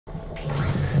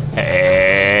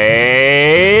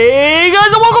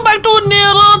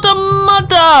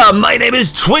Hola! My name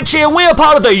is Twitchi and we are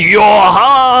part of the Your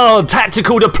Hard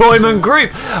Tactical Deployment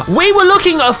Group. We were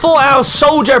looking for our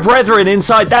soldier brethren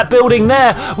inside that building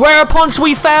there, whereupon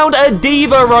we found a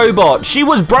diva robot. She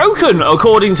was broken,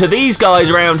 according to these guys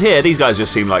around here. These guys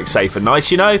just seem like safe and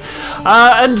nice, you know?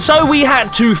 And so we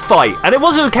had to fight. And it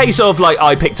wasn't a case of, like,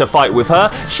 I picked a fight with her.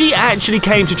 She actually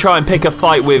came to try and pick a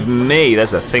fight with me.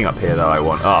 There's a thing up here that I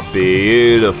want. Oh,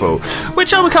 beautiful.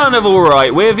 Which I'm kind of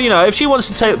alright with. You know, if she wants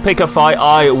to pick a fight,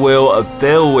 I will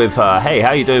deal with her. Hey,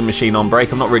 how you doing, machine on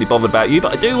break? I'm not really bothered about you,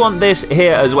 but I do want this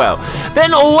here as well.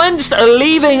 Then once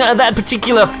leaving that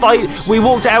particular fight, we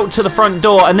walked out to the front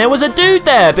door and there was a dude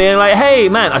there being like, hey,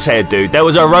 man, I say a dude, there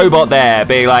was a robot there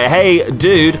being like, hey,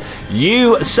 dude,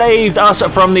 you saved us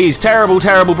from these terrible,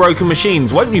 terrible broken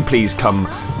machines. Won't you please come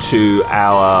to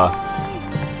our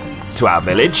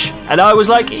village? And I was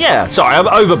like, yeah, sorry, I'm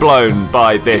overblown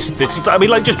by this. I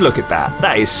mean, like, just look at that.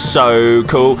 That is so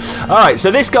cool. All right, so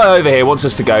this guy over here wants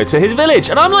us to go to his village.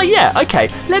 And I'm like, yeah, okay,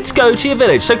 let's go to your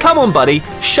village. So come on, buddy,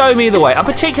 show me the way. I'm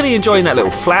particularly enjoying that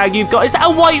little flag you've got. Is that a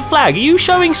white flag? Are you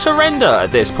showing surrender at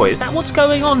this point? Is that what's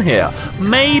going on here?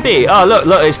 Maybe. Oh, look,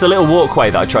 it's the little walkway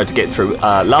that I tried to get through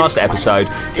last episode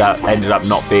that ended up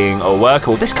not being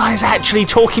workable. This guy is actually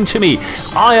talking to me.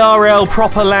 IRL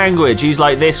proper language. He's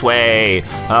like, this way.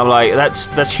 And I'm like,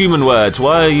 that's human words.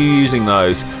 Why are you using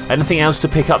those? Anything else to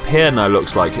pick up here? No,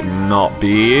 looks like not.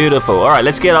 Beautiful. All right,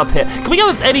 let's get up here. Can we go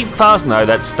any fast? No,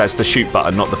 that's the shoot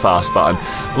button, not the fast button.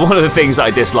 One of the things that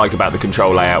I dislike about the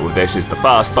control layout with this is the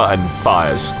fast button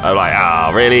fires. I'm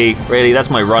like, really? That's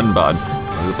my run button.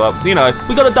 But, you know,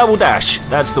 we got a double dash.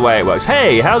 That's the way it works.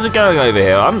 Hey, how's it going over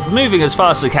here? I'm moving as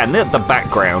fast as I can. The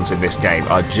backgrounds in this game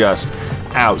are just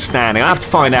outstanding. I have to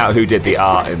find out who did the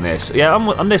art in this. Yeah,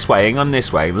 I'm this way.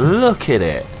 Look at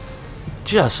it.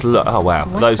 Just look. Oh, wow.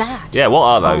 What's that? Yeah, what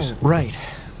are those? Oh, right.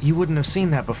 You wouldn't have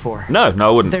seen that before. No, I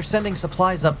wouldn't. They're sending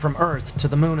supplies up from Earth to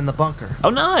the moon in the bunker.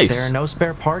 Oh, nice. There are no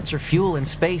spare parts or fuel in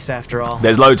space, after all.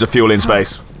 There's loads of fuel in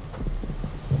space.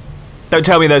 Don't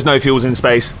tell me there's no fuels in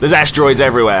space. There's asteroids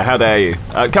everywhere. How dare you?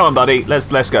 Come on, buddy.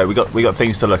 Let's go. We got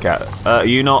things to look at. Are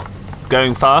you not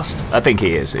going fast? I think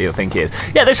he is.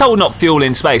 Yeah, this whole not fuel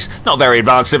in space. Not very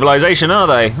advanced civilization, are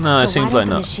they? No, so it seems like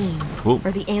not. Machines, or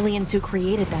the aliens who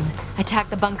created them, attack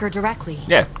the bunker directly?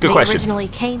 Yeah, good question. They originally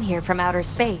came here from outer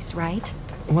space, right?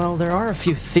 Well, there are a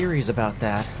few theories about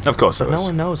that. Of course there is. But no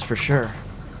one knows for sure.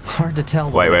 Hard to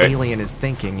tell what an alien is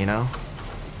thinking, you know?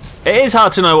 It is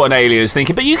hard to know what an alien is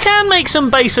thinking, but you can make some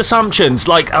base assumptions,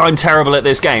 like, I'm terrible at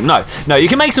this game. No, you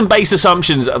can make some base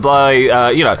assumptions by,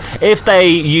 you know, if they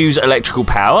use electrical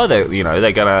power,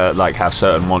 they're gonna, like, have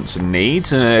certain wants and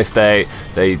needs, and if they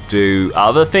do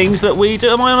other things that we do.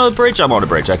 Am I on a bridge? I'm on a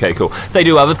bridge, okay, cool. If they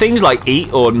do other things, like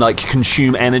eat or, like,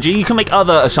 consume energy, you can make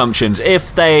other assumptions.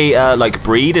 If they, like,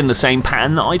 breed in the same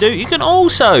pattern that I do, you can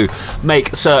also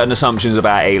make certain assumptions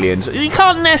about aliens. You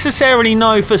can't necessarily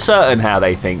know for certain how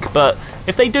they think, but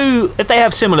if they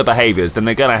have similar behaviors, then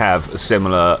they're going to have a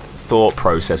similar thought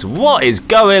process. What is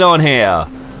going on here?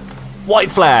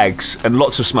 White flags and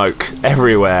lots of smoke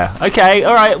everywhere. Okay,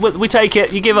 all right, we take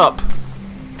it. You give up.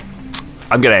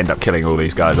 I'm going to end up killing all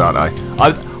these guys, aren't I?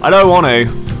 I don't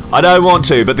want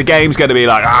to, but the game's going to be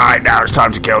like, all right, now it's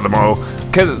time to kill them all.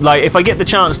 Like, if I get the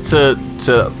chance to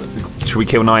should we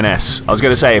kill 9S? I was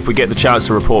going to say, if we get the chance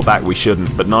to report back, we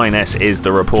shouldn't, but 9S is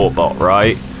the report bot,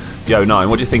 right? Yo, 9,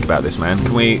 what do you think about this, man?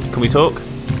 Can we talk?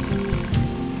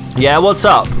 Yeah, what's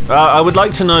up? I would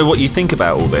like to know what you think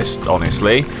about all this,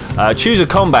 honestly. Choose a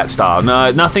combat style.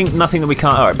 No, nothing that we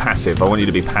can't... Alright, passive. I want you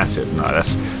to be passive. No,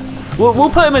 that's...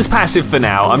 We'll put him as passive for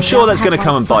now. I'm sure that's going to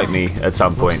come and bite me at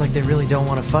some point. Looks like they really don't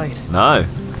want to fight. No.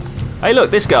 Hey,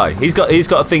 look, this guy. He's got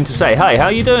a thing to say. Hey, how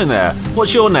you doing there?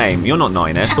 What's your name? You're not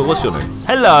 9S, but what's your name?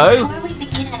 Hello? Before we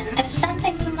begin, there's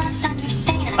something you must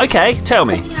understand. Okay, tell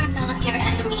me. We are not your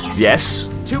enemies. Yes?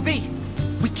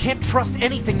 2B, we can't trust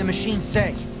anything the machines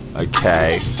say. Okay.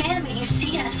 I understand that you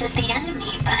see us as the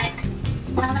enemy, but...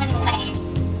 Well, anyway,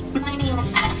 my name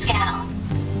is Pascal.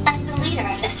 I'm the leader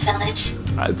of this village.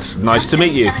 It's nice to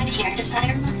meet you. Inside here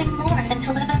desire nothing more than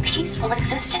to live a peaceful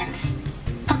existence.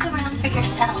 Look around for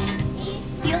yourself.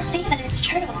 You'll see that it's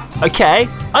true. Okay,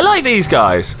 I like these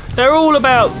guys. They're all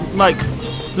about, like,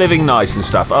 living nice and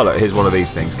stuff. Oh, look, here's one of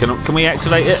these things. Can we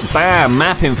activate it? Bam!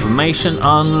 Map information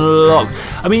unlocked.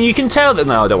 I mean, you can tell that...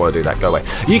 No, I don't want to do that. Go away.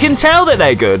 You can tell that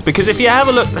they're good, because if you have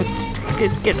a look...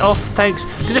 Get off, thanks.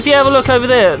 Because if you have a look over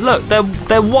there, look,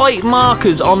 they're white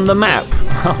markers on the map.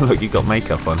 Oh, look, you got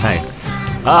makeup on, hey.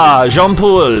 Ah,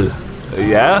 Jean-Paul.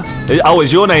 Yeah? Oh,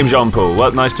 is your name Jean-Paul?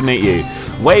 Well, nice to meet you.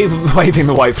 Waving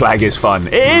the white flag is fun.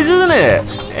 It is, isn't it?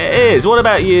 It is. What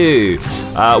about you?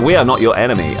 We are not your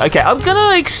enemy. Okay, I'm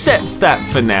gonna accept that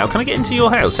for now. Can I get into your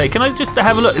house? Hey, can I just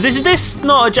have a look? Is this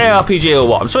not a JRPG or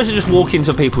what? I'm supposed to just walk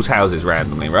into people's houses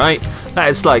randomly, right? That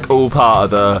is like all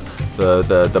part of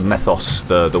the mythos,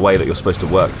 the way that you're supposed to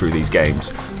work through these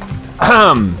games.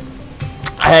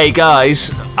 Hey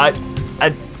guys, I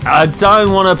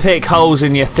don't want to pick holes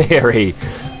in your theory,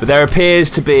 but there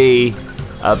appears to be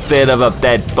a bit of a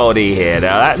dead body here.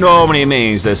 Now that normally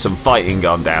means there's some fighting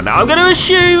gone down. Now I'm going to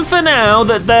assume for now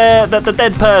that the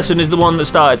dead person is the one that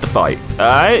started the fight. All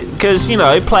right, because you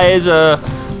know players are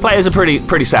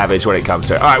pretty savage when it comes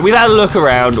to it. All right, we've had a look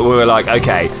around. We were like,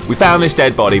 okay, we found this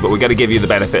dead body, but we're going to give you the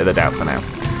benefit of the doubt for now.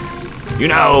 You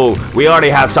know, we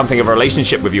already have something of a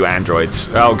relationship with you androids.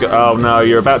 Oh no,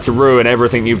 you're about to ruin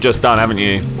everything you've just done, haven't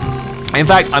you? In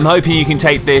fact, I'm hoping you can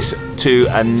take this to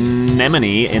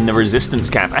Anemone in the resistance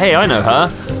camp. Hey, I know her.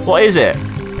 What is it?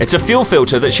 It's a fuel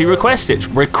filter that she requested.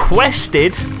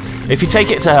 Requested? If you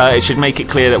take it to her, it should make it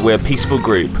clear that we're a peaceful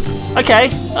group. Okay,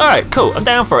 all right, cool. I'm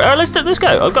down for it. All right, let's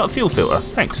go. I've got a fuel filter.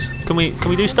 Thanks. Can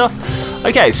we do stuff?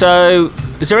 Okay, so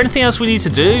is there anything else we need to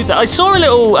do? I saw a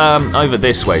little over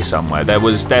this way somewhere. There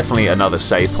was definitely another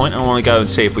save point. I want to go and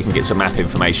see if we can get some map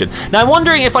information. Now I'm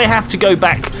wondering if I have to go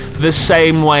back the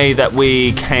same way that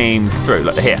we came through.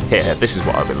 Look, here. This is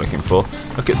what I've been looking for.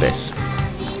 Look at this.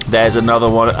 There's another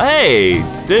one. Hey,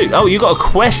 dude. Oh, you got a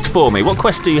quest for me. What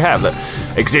quest do you have? Look,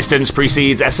 existence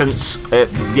precedes essence.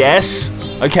 Yes.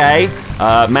 Okay.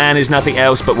 Man is nothing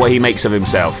else but what he makes of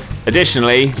himself.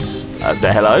 Additionally,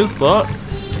 hello? What?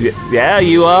 Yeah,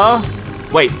 you are?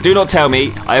 Wait, do not tell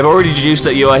me. I have already deduced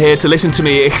that you are here to listen to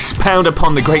me expound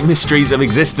upon the great mysteries of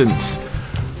existence.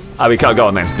 Oh, we can't go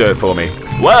on then. Do it for me.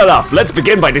 Well enough. Let's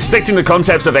begin by dissecting the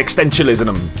concepts of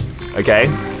existentialism. Okay?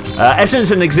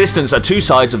 Essence and existence are two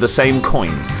sides of the same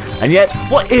coin. And yet,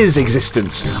 what is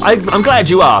existence? I'm glad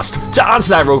you asked. To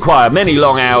answer that will require many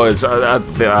long hours.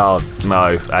 Oh,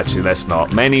 no, actually, let's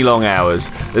not. Many long hours.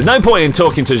 There's no point in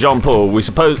talking to Jean-Paul. We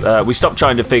stopped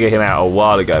trying to figure him out a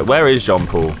while ago. Where is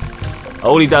Jean-Paul?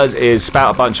 All he does is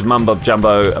spout a bunch of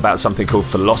mumbo-jumbo about something called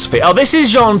philosophy. Oh, this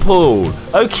is Jean-Paul.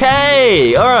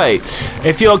 Okay, all right.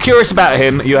 If you're curious about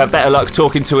him, you have better luck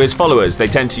talking to his followers. They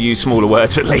tend to use smaller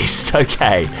words at least.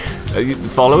 Okay.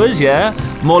 Followers, yeah?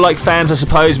 More like fans, I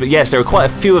suppose. But yes, there are quite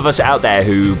a few of us out there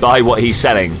who buy what he's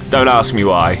selling. Don't ask me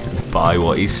why. Buy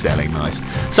what he's selling, nice.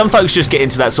 Some folks just get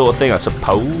into that sort of thing, I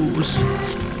suppose.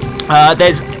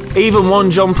 There's even one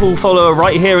Jean-Paul follower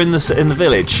right here in the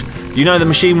village. You know the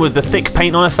machine with the thick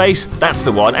paint on her face? That's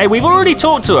the one. Hey, we've already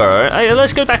talked to her. Hey,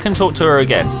 let's go back and talk to her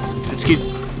again. Excuse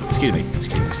me.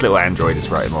 This little android is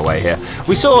right in my way here.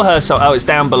 We saw her, oh, it's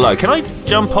down below. Can I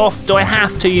jump off? Do I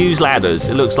have to use ladders?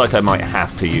 It looks like I might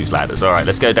have to use ladders. All right,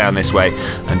 let's go down this way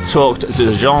and talk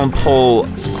to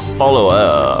Jean-Paul's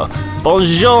follower.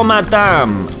 Bonjour,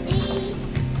 madame.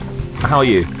 How are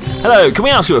you? Hello, can we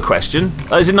ask you a question?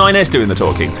 Is it 9S doing the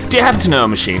talking? Do you happen to know a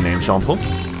machine named Jean-Paul?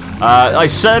 I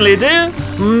certainly do.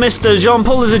 Mr.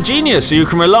 Jean-Paul is a genius, so you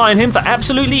can rely on him for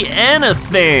absolutely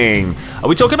anything. Are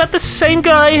we talking about the same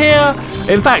guy here?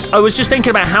 In fact, I was just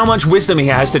thinking about how much wisdom he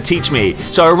has to teach me,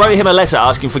 so I wrote him a letter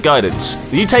asking for guidance.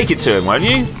 You take it to him, won't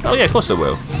you? Oh yeah, of course I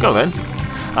will. Go on then.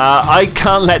 I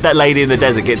can't let that lady in the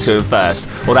desert get to him first,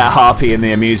 or that harpy in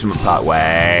the amusement park.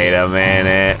 Wait a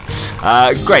minute.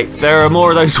 Great, there are more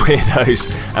of those weirdos.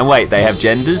 And wait, they have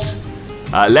genders?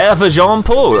 Letter for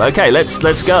Jean-Paul. Okay, let's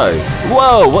go.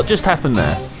 Whoa, what just happened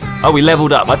there? Oh, we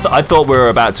leveled up. I thought we were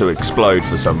about to explode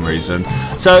for some reason.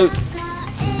 So,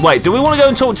 wait, do we want to go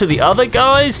and talk to the other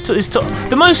guys?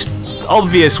 The most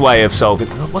obvious way of solving...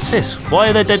 What's this? Why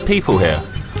are there dead people here?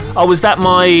 Oh, was that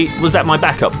my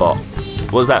backup bot?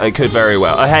 Was that? It could very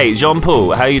well. Oh, hey,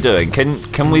 Jean-Paul, how are you doing?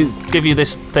 Can we give you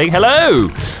this thing? Hello!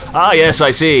 Ah, yes,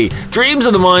 I see. Dreams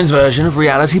are the mind's version of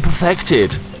reality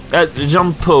perfected.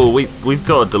 Jean-Paul, we've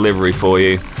got a delivery for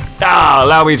you. Ah,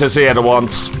 allow me to see it at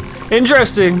once.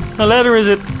 Interesting. A letter, is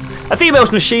it? A female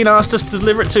machine asked us to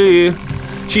deliver it to you.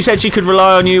 She said she could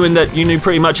rely on you and that you knew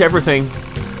pretty much everything.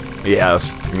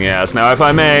 Yes. Now, if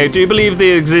I may, do you believe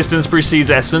the existence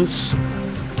precedes essence?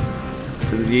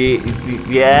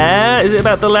 Yeah? Is it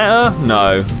about the letter?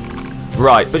 No.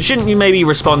 Right, but shouldn't you maybe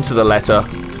respond to the letter?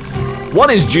 One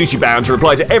is duty-bound to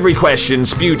reply to every question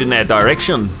spewed in their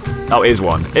direction. Oh, is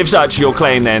one. If such is your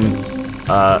claim, then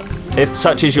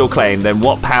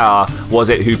what power was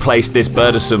it who placed this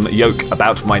burdensome yoke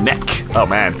about my neck? Oh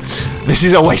man, this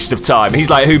is a waste of time. He's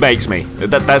like, who makes me?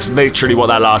 That's literally what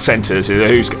that last sentence is.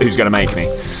 Who's going to make me?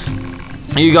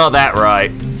 You got that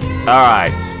right. All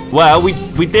right. Well,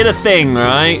 we did a thing,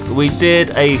 right? We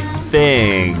did a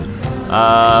thing.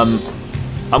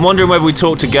 I'm wondering whether we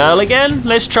talk to Girl again.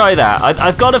 Let's try that.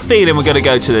 I've got a feeling we're going to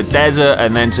go to the desert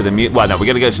and then to the well, no, we're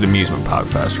going to go to the amusement park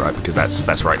first, right? Because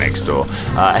that's right next door.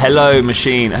 Hello,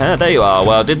 machine. There you are.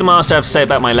 Well, did the master have to say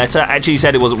about my letter? Actually, he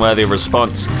said it wasn't worthy of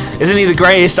response. Isn't he the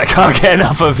greatest? I can't get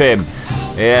enough of him.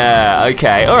 Yeah.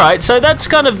 Okay. All right. So that's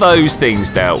kind of those things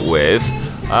dealt with.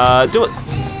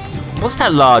 What's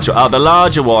that larger? Oh, the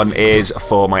larger one is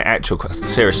for my actual quest.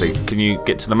 Seriously, can you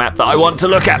get to the map that I want to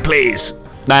look at, please?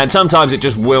 Now, and sometimes it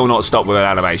just will not stop with an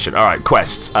animation. All right,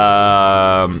 quests.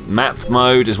 Map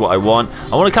mode is what I want.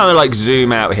 I want to kind of like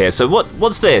zoom out here. So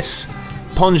what's this?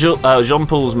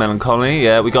 Jean-Paul's Melancholy.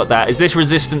 Yeah, we got that. Is this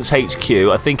Resistance HQ?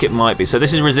 I think it might be. So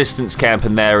this is Resistance Camp,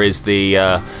 and there is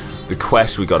the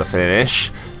quest we got to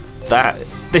finish.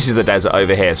 This is the desert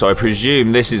over here. So I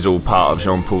presume this is all part of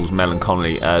Jean-Paul's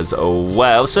Melancholy as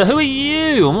well. So who are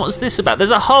you? And what's this about?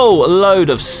 There's a whole load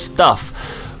of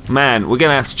stuff. Man, we're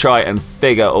going to have to try and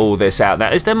figure all this out.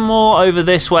 Now, is there more over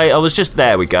this way? I was just,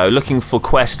 there we go, looking for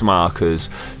quest markers.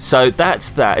 So that's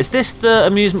that. Is this the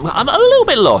amusement? I'm a little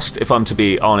bit lost, if I'm to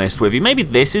be honest with you. Maybe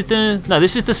this is the, no,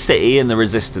 this is the city and the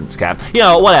resistance camp. You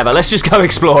know, whatever, let's just go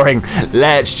exploring.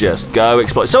 Let's just go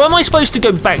explore. So am I supposed to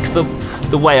go back the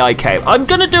way I came? I'm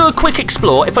going to do a quick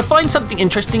explore. If I find something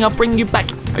interesting, I'll bring you back.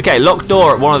 Okay, locked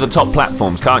door at one of the top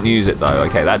platforms. Can't use it though.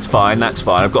 Okay, that's fine, that's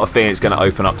fine. I've got a feeling it's going to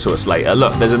open up to us later.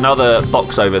 Look, there's another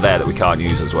box over there that we can't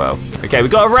use as well. Okay,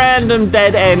 we've got a random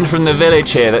dead end from the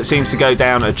village here that seems to go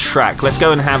down a track. Let's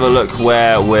go and have a look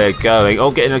where we're going.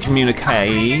 Oh, getting a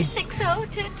communique. 60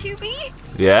 to 2B.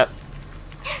 Yeah.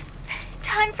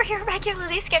 Time for your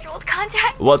regularly scheduled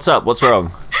contact. What's up? What's wrong?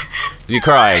 Are you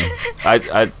crying?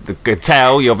 I could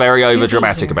tell you're very over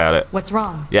dramatic about it. What's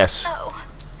wrong? Yes. Oh.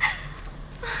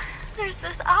 There's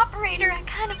this operator I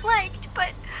kind of liked, but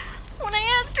when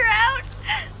I asked her out,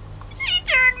 she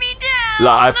turned me down.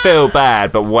 Like, I feel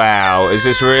bad, but wow, is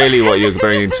this really what you're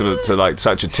bringing to like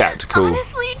such a tactical?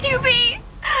 Honestly, 2B,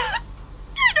 I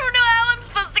don't know how I'm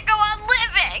supposed to go on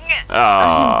living. Oh.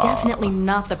 I'm definitely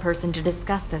not the person to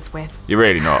discuss this with. You're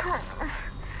really not.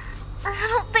 I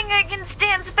don't think I can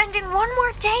stand spending one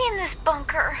more day in this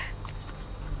bunker.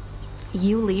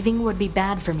 You leaving would be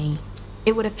bad for me.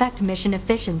 It would affect mission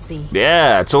efficiency.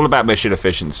 Yeah, it's all about mission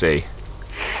efficiency.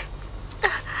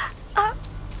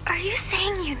 Are you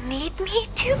saying you need me,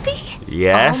 2B?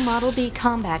 Yes. All Model B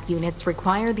combat units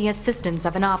require the assistance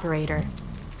of an operator.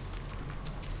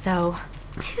 So...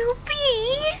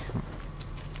 2B?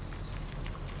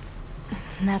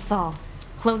 That's all.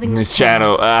 Closing this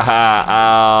channel.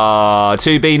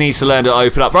 2B needs to learn to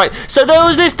open up. Right, so there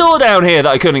was this door down here that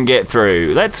I couldn't get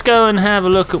through. Let's go and have a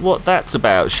look at what that's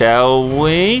about, shall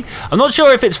we? I'm not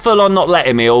sure if it's full on not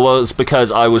letting me or was because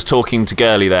I was talking to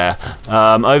Girly there.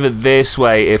 Over this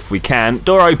way if we can.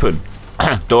 Door open.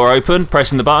 Door open,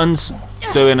 pressing the buttons,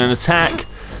 doing an attack.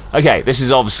 Okay, this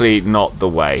is obviously not the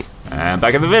way. And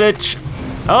back in the village.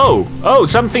 Oh,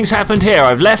 something's happened here.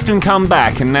 I've left and come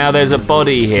back, and now there's a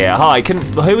body here. Hi,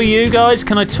 who are you guys?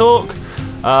 Can I talk?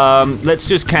 Let's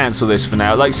just cancel this for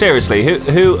now. Like, seriously,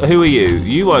 who are you?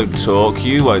 You won't talk,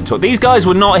 you won't talk. These guys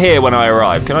were not here when I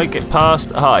arrived. Can I get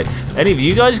past? Hi. Any of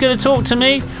you guys gonna talk to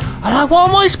me? What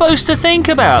am I supposed to think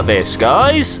about this,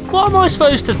 guys? What am I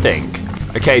supposed to think?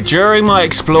 Okay, during my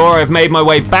explore, I've made my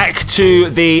way back to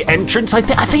the entrance. I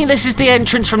think this is the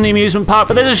entrance from the amusement park,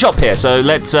 but there's a shop here, so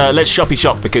let's shoppy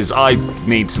shop because I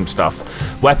need some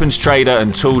stuff. Weapons trader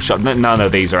and tool shop. None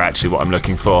of these are actually what I'm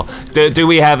looking for. Do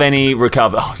we have any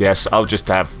recover? Oh, yes, I'll just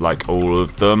have like all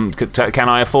of them. Can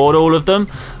I afford all of them?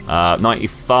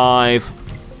 95.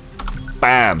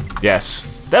 Bam.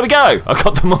 Yes. There we go. I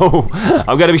got them all.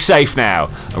 I'm going to be safe now.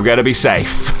 I'm going to be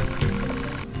safe.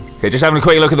 Okay, just having a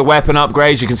quick look at the weapon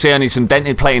upgrades. You can see I need some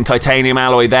dented plate and titanium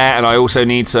alloy there, and I also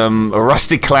need some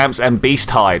rusted clamps and beast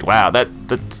hide. Wow, that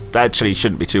actually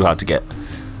shouldn't be too hard to get.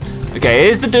 Okay,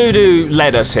 here's the dude who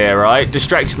led us here, right?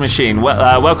 Distracted machine.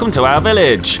 Welcome to our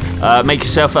village. Make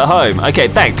yourself at home. Okay,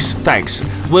 thanks.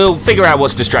 We'll figure out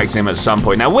what's distracting him at some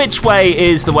point. Now, which way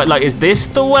is the way? Like, is this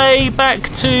the way back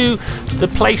to the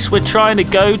place we're trying to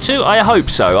go to? I hope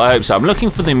so. I'm looking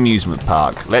for the amusement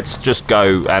park. Let's just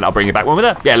go, and I'll bring you back when we're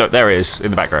there. Yeah, look, there it is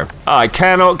in the background. I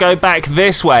cannot go back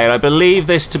this way, and I believe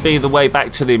this to be the way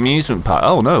back to the amusement park.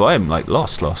 Oh no, I am like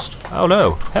lost. Oh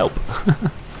no, help.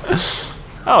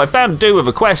 Oh, I found a dude with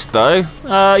a quest, though.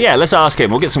 Yeah, let's ask him.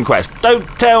 We'll get some quests. Don't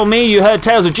tell me you heard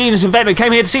tales of genius inventor who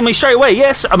came here to see me straight away.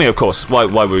 Yes? I mean, of course. Why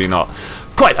would we not?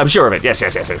 Quite, I'm sure of it. Yes.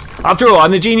 After all, I'm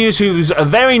the genius whose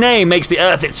very name makes the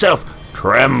earth itself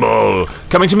Tremble.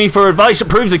 Coming to me for advice that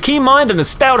proves a keen mind and a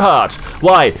stout heart.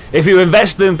 Why, if you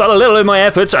invest in but a little in my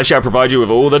efforts, I shall provide you with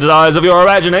all the desires of your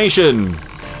imagination.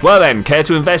 Well then, care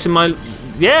to invest in my...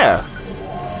 Yeah.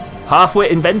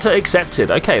 Half-wit inventor accepted.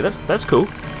 Okay, that's cool.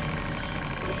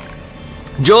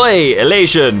 Joy,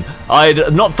 elation.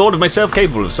 I'd not thought of myself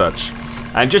capable of such.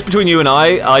 And just between you and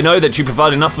I know that you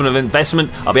provide enough of an investment,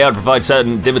 I'll be able to provide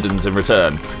certain dividends in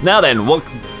return. Now then, what,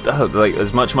 like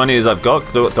as much money as I've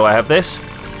got, do I have this?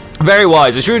 Very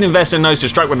wise. A shrewd investor knows to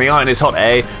strike when the iron is hot,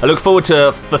 eh? I look forward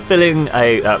to fulfilling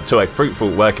a fruitful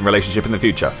working relationship in the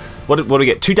future. What do we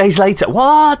get? 2 days later?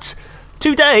 What?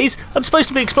 2 days? I'm supposed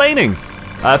to be explaining.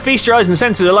 Feast your eyes and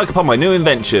senses alike upon my new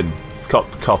invention.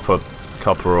 Copper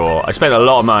ore. I spent a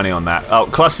lot of money on that. Oh,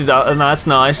 clustered, that's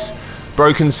nice.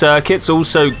 Broken circuits,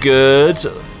 also good.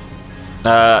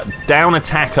 Down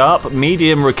attack up,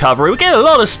 medium recovery. We get a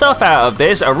lot of stuff out of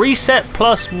this. A reset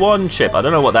 +1 chip. I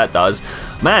don't know what that does.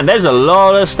 Man, there's a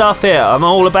lot of stuff here. I'm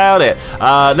all about it.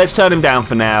 Let's turn him down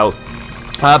for now.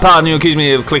 Pardon, you accuse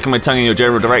me of clicking my tongue in your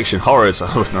general direction. Horrors.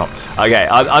 I would not. Okay,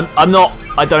 I'm not.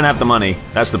 I don't have the money.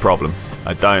 That's the problem.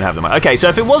 I don't have the money. Okay, so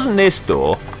if it wasn't this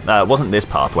door, wasn't this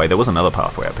pathway, there was another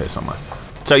pathway up here somewhere.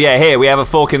 So yeah, here we have a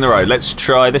fork in the road. Let's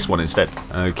try this one instead.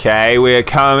 Okay, we're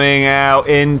coming out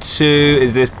into,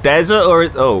 is this desert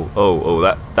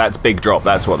or that's big drop.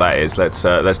 That's what that is.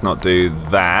 Let's not do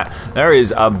that. There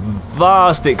is a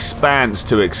vast expanse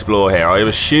to explore here. I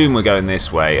assume we're going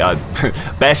this way.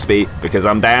 Best be, because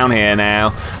I'm down here now.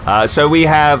 So we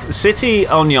have city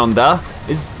on yonder.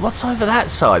 What's over that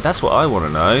side? That's what I want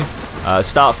to know.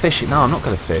 Start fishing. No, I'm not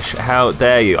going to fish. How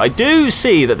dare you? I do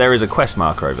see that there is a quest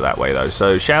marker over that way, though.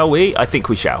 So shall we? I think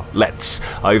we shall. Let's.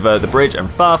 Over the bridge and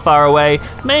far, far away,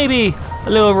 maybe a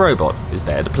little robot is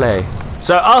there to play.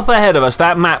 So up ahead of us,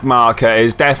 that map marker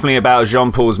is definitely about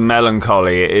Jean-Paul's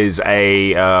melancholy. It is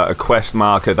a quest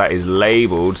marker that is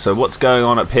labelled. So what's going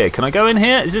on up here? Can I go in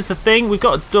here? Is this the thing? We've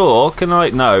got a door. Can I?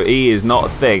 No, E is not a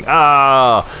thing.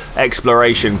 Ah,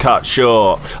 exploration cut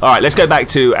short. All right, let's go back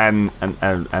to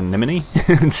Anemone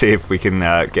and see if we can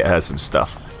get her some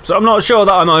stuff. So I'm not sure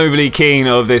that I'm overly keen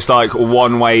of this like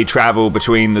one-way travel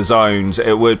between the zones.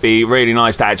 It would be really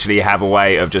nice to actually have a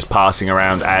way of just passing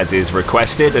around as is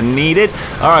requested and needed.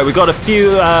 All right, we've got a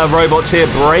few robots here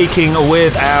breaking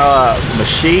with our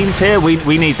machines here. We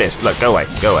need this. Look, go away,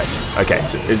 go away. Okay,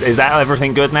 so is that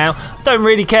everything good now? Don't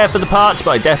really care for the parts, but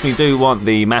I definitely do want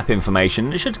the map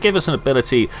information. It should give us an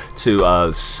ability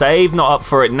to save. Not up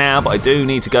for it now, but I do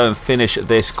need to go and finish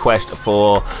this quest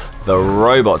for the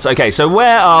robots. Okay, so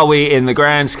where are we in the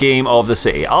grand scheme of the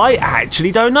city? I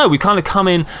actually don't know. We kind of come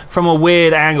in from a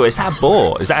weird angle. Is that a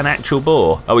boar? Is that an actual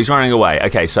boar? Oh, he's running away.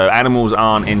 Okay, so animals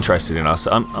aren't interested in us.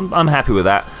 I'm happy with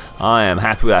that. I am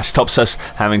happy with that. Stops us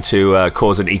having to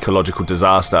cause an ecological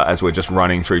disaster as we're just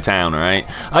running through town, all right?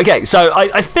 Okay, so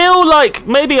I feel like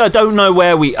maybe I don't know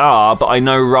where we are, but I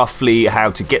know roughly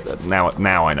how to get there.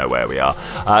 Now I know where we are.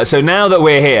 So now that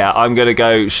we're here, I'm going to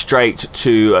go straight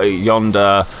to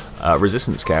yonder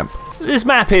resistance camp. This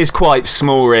map is quite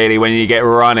small, really, when you get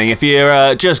running. If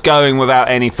you're just going without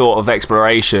any thought of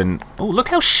exploration... Oh, look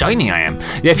how shiny I am.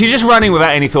 Yeah, if you're just running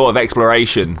without any thought of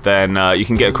exploration, then you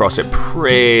can get across it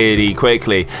pretty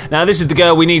quickly. Now, this is the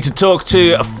girl we need to talk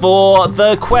to for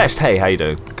the quest. Hey, how you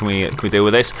doing? Can we deal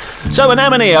with this? So,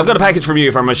 Anemone, I've got a package from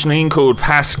you from a machine called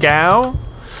Pascal.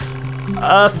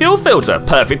 Fuel filter.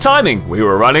 Perfect timing. We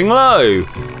were running low.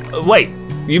 Wait.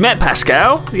 You met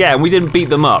Pascal? Yeah, and we didn't beat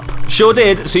them up. Sure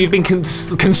did, so you've been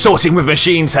consorting with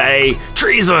machines, hey?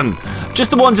 Treason! Just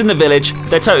the ones in the village.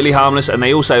 They're totally harmless, and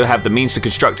they also have the means to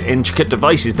construct intricate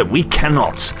devices that we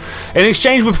cannot. In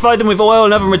exchange, we provide them with oil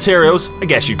and other materials. I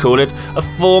guess you'd call it a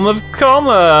form of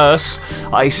commerce.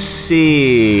 I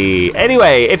see.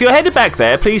 Anyway, if you're headed back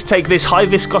there, please take this high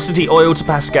viscosity oil to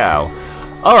Pascal.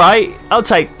 Alright, I'll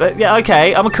take that. Yeah,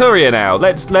 okay, I'm a courier now.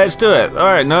 Let's do it.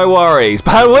 Alright, no worries.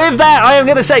 But with that, I am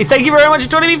going to say thank you very much for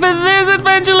joining me for this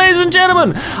adventure, ladies and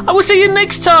gentlemen. I will see you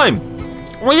next time.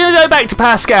 We're going to go back to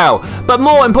Pascal. But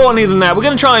more importantly than that, we're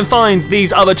going to try and find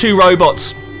these other two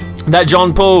robots that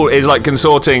John Paul is like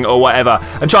consorting or whatever,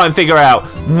 and try and figure out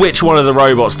which one of the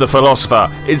robots the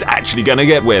philosopher is actually going to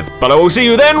get with. But I will see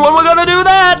you then when we're going to do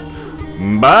that.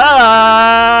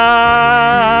 Bye.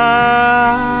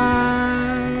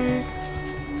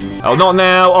 Oh, not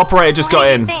now. Operator just got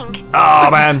in. Oh,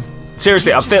 man.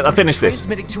 Seriously, I finished this.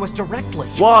 Transmitting to us directly.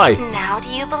 Why? Now do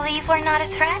you believe we're not a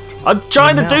threat? I'm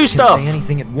trying to do stuff. Say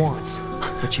anything it wants,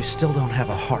 but you still don't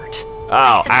have a heart.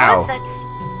 Oh, ow.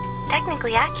 That's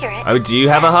technically accurate. Oh, do you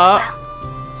have a heart?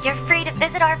 Well, you're free to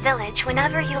visit our village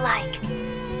whenever you like.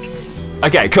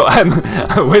 Okay, cool.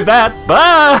 With that,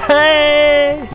 bye.